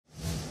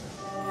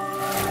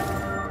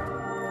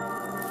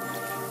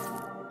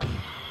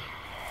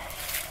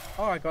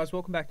Alright guys,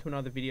 welcome back to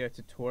another video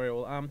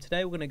tutorial.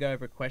 Today we're going to go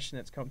over a question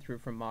that's come through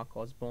from Mark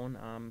Osborne.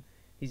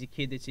 He's a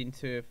kid that's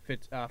into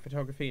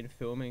photography and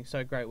filming,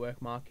 so great work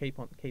Mark, keep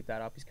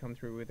that up. He's come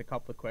through with a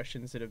couple of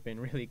questions that have been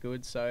really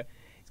good, so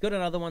he's got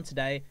another one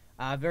today.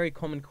 Very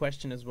common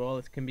question as well.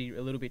 It can be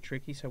a little bit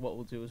tricky, so what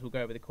we'll do is we'll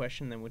go over the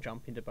question, then we'll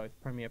jump into both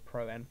Premiere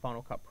Pro and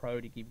Final Cut Pro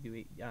to give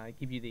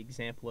you the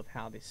example of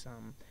how this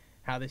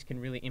can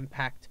really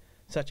impact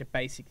such a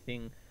basic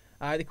thing.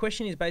 The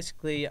question is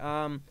basically,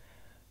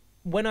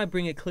 when I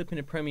bring a clip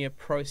into Premiere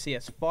Pro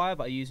CS5,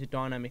 I use a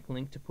dynamic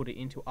link to put it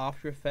into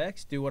After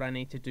Effects, do what I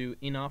need to do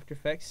in After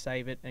Effects,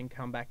 save it, and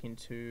come back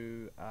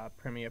into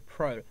Premiere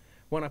Pro.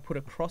 When I put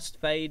a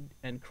crossfade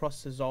and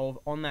cross dissolve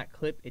on that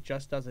clip, it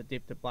just does a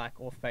dip to black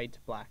or fade to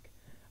black.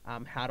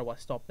 How do I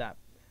stop that?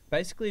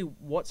 Basically,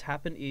 what's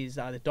happened is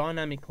the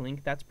dynamic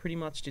link, that's pretty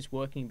much just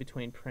working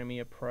between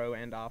Premiere Pro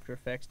and After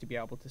Effects to be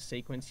able to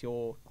sequence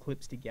your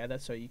clips together,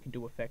 so you can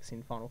do effects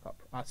in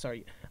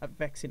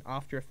effects in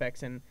After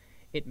Effects, and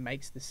it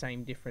makes the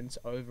same difference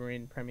over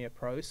in Premiere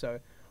Pro. So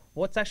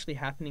what's actually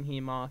happening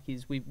here, Mark,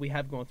 is we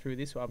have gone through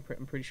this, so I'm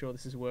pretty sure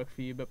this has worked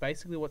for you, but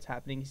basically what's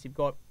happening is you've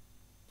got,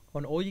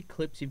 on all your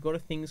clips, you've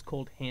got things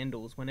called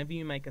handles. Whenever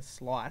you make a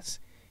slice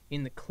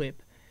in the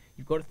clip,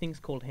 you've got a things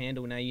called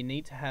handle. Now you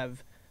need to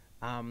have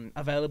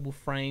available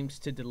frames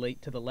to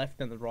delete to the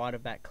left and the right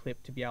of that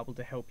clip to be able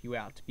to help you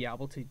out, to be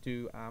able to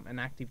do an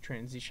active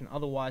transition.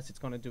 Otherwise it's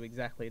going to do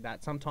exactly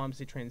that. Sometimes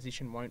the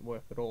transition won't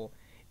work at all.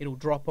 It'll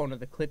drop onto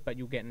the clip, but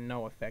you'll get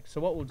no effect. So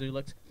what we'll do,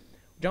 let's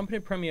jump into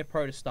Premiere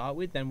Pro to start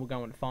with, then we'll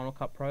go into Final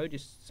Cut Pro.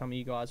 Just some of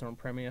you guys are on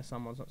Premiere,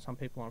 some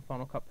people are on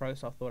Final Cut Pro,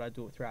 so I thought I'd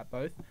do it throughout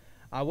both.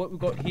 What we've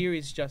got here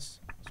is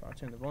just, sorry, I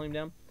turned the volume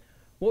down.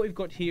 What we've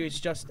got here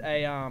is just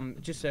a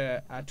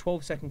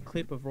 12-second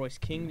clip of Royce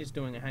King just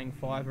doing a hang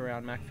 5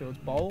 around Macfield's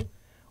bowl.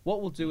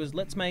 What we'll do is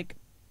let's make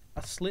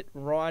a slit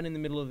right in the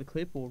middle of the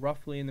clip, or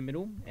roughly in the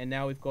middle, and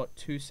now we've got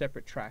two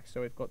separate tracks.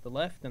 So we've got the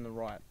left and the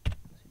right.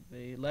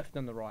 The left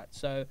and the right.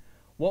 So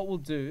what we'll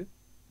do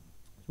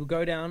is we'll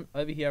go down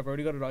over here. I've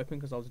already got it open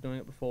because I was doing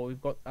it before.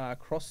 We've got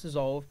cross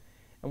dissolve,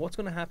 and what's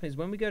going to happen is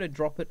when we go to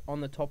drop it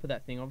on the top of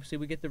that thing, obviously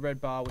we get the red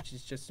bar, which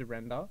is just a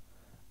render.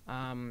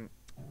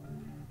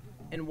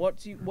 And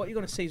what you're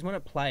going to see is when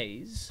it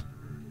plays,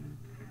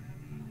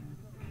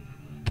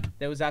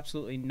 there was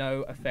absolutely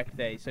no effect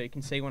there. So you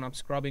can see when I'm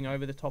scrubbing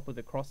over the top of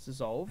the cross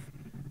dissolve,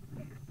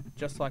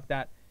 just like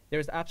that, there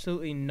is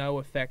absolutely no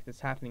effect that's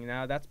happening.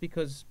 Now that's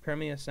because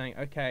Premiere is saying,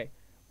 okay,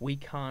 we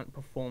can't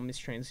perform this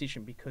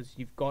transition because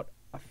you've got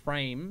a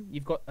frame,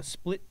 you've got a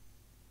split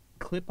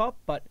clip up,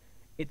 but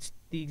it's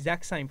the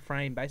exact same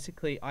frame.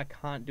 Basically, I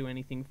can't do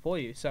anything for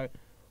you. So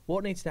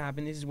what needs to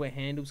happen, this is where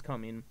handles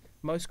come in.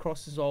 Most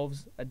cross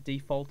dissolves are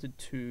defaulted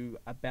to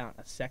about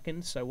a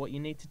second. So what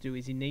you need to do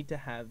is you need to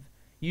have,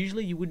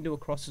 usually you wouldn't do a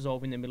cross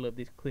dissolve in the middle of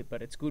this clip,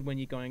 but it's good when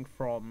you're going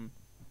from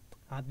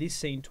this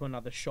scene to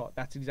another shot.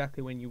 That's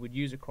exactly when you would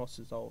use a cross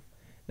dissolve.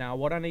 Now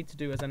what I need to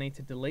do is I need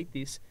to delete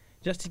this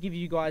just to give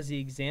you guys the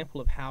example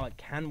of how it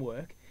can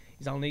work.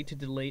 Is I'll need to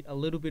delete a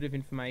little bit of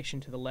information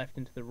to the left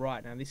and to the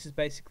right. Now this is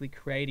basically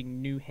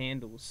creating new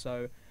handles.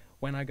 So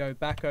when I go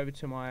back over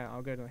to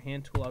I'll go to the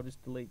hand tool, I'll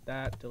just delete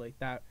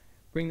that,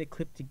 bring the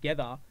clip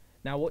together.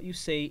 Now what you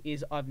see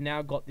is I've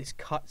now got this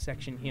cut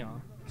section here,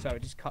 so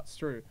it just cuts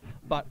through.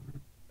 But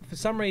for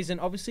some reason,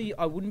 obviously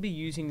I wouldn't be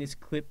using this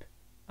clip,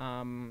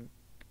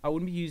 I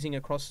wouldn't be using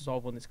a cross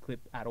dissolve on this clip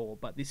at all,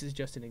 but this is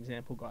just an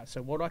example, guys.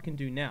 So what I can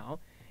do now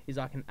is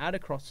I can add a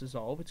cross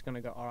dissolve. It's going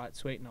to go, alright,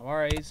 sweet, no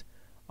worries.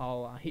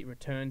 I'll hit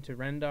return to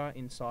render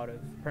inside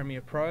of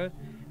Premiere Pro,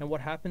 and what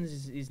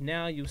happens is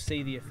now you'll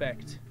see the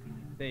effect.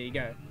 There you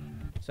go.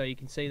 So you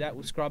can see that.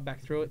 We'll scrub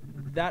back through it.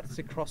 That's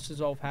the cross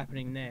dissolve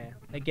happening there.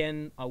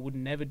 Again, I would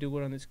never do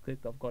it on this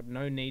clip. I've got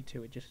no need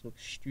to. It just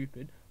looks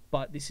stupid,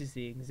 but this is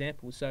the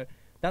example. So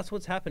that's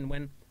what's happened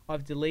when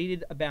I've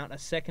deleted about a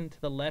second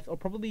to the left, or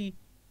probably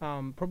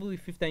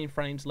 15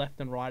 frames left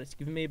and right. It's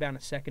given me about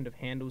a second of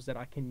handles that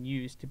I can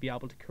use to be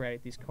able to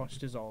create this cross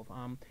dissolve.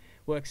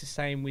 Works the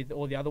same with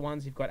all the other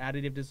ones. You've got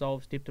additive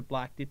dissolves, dip to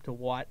black, dip to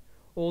white,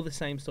 all the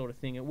same sort of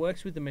thing. It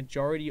works with the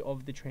majority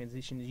of the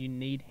transitions. You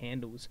need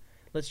handles.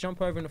 Let's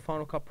jump over into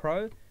Final Cut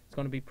Pro. It's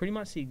going to be pretty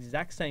much the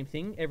exact same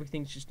thing.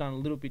 Everything's just done a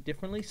little bit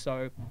differently.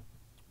 So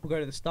we'll go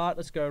to the start.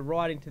 Let's go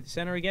right into the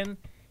center again.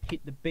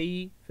 Hit the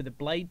B for the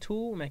blade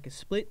tool, make a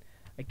split.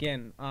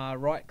 Again,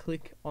 right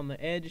click on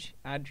the edge,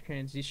 add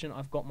transition.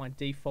 I've got my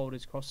default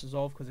as cross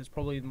dissolve because it's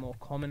probably the more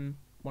common,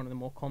 one of the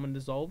more common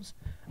dissolves,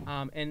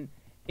 and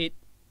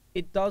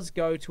it does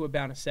go to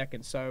about a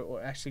second. So,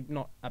 or actually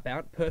not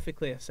about,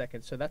 perfectly a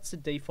second. So that's the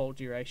default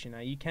duration. Now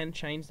you can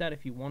change that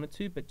if you wanted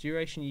to, but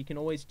duration you can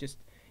always just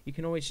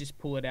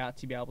pull it out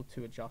to be able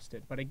to adjust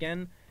it. But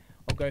again,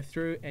 I'll go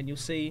through and you'll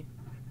see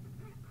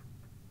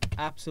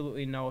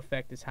absolutely no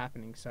effect is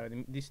happening. So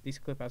this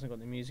clip hasn't got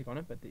the music on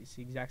it, but it's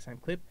the exact same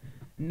clip.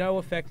 No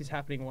effect is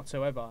happening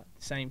whatsoever.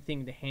 Same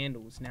thing, the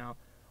handles. Now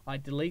I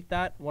delete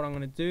that. What I'm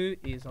going to do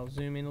is I'll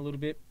zoom in a little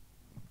bit,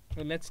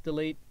 and let's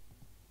delete,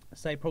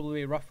 say,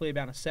 probably roughly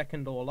about a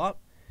second all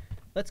up.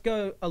 Let's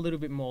go a little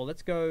bit more.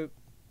 Let's go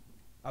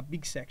a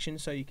big section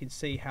so you can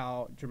see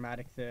how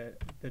dramatic the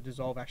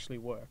dissolve actually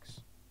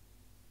works.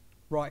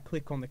 Right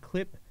click on the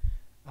clip,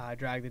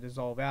 drag the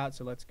dissolve out,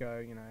 so let's go,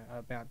 you know,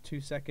 about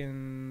 2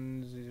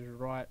 seconds is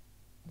right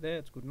there,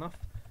 it's good enough.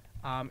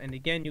 And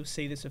again, you'll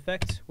see this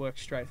effect work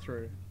straight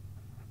through.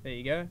 There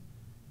you go.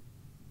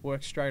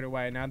 Works straight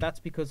away. Now that's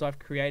because I've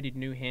created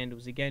new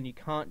handles. Again, you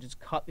can't just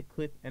cut the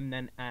clip and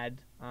then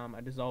add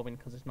a dissolve in,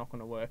 because it's not going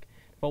to work.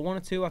 If I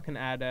wanted to, I can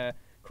add a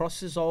cross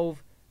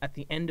dissolve at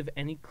the end of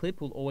any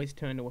clip. Will always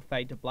turn to a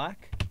fade to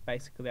black.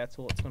 Basically, that's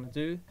all it's going to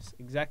do. It's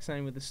exact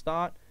same with the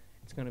start.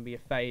 It's going to be a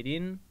fade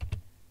in.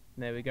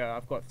 There we go.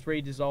 I've got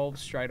 3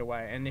 dissolves straight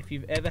away. And if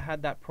you've ever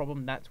had that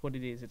problem, that's what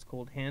it is. It's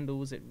called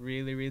handles. It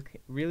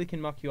really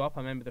can muck you up.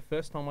 I remember the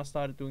first time I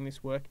started doing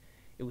this work,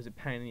 it was a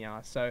pain in the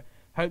ass. So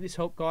hope this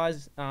helped,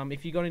 guys.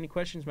 If you got any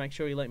questions, make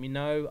sure you let me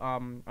know.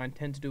 I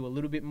intend to do a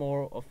little bit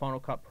more of Final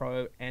Cut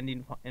Pro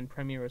and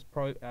Premiere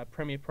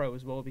Pro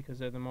as well, because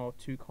they're the more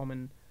 2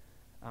 common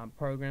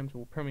programs.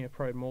 Well, Premiere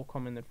Pro more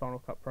common than Final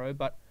Cut Pro.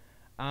 But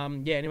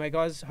yeah, anyway,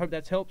 guys, hope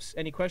that helps.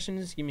 Any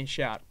questions, give me a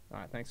shout. All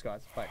right, thanks,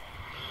 guys. Bye.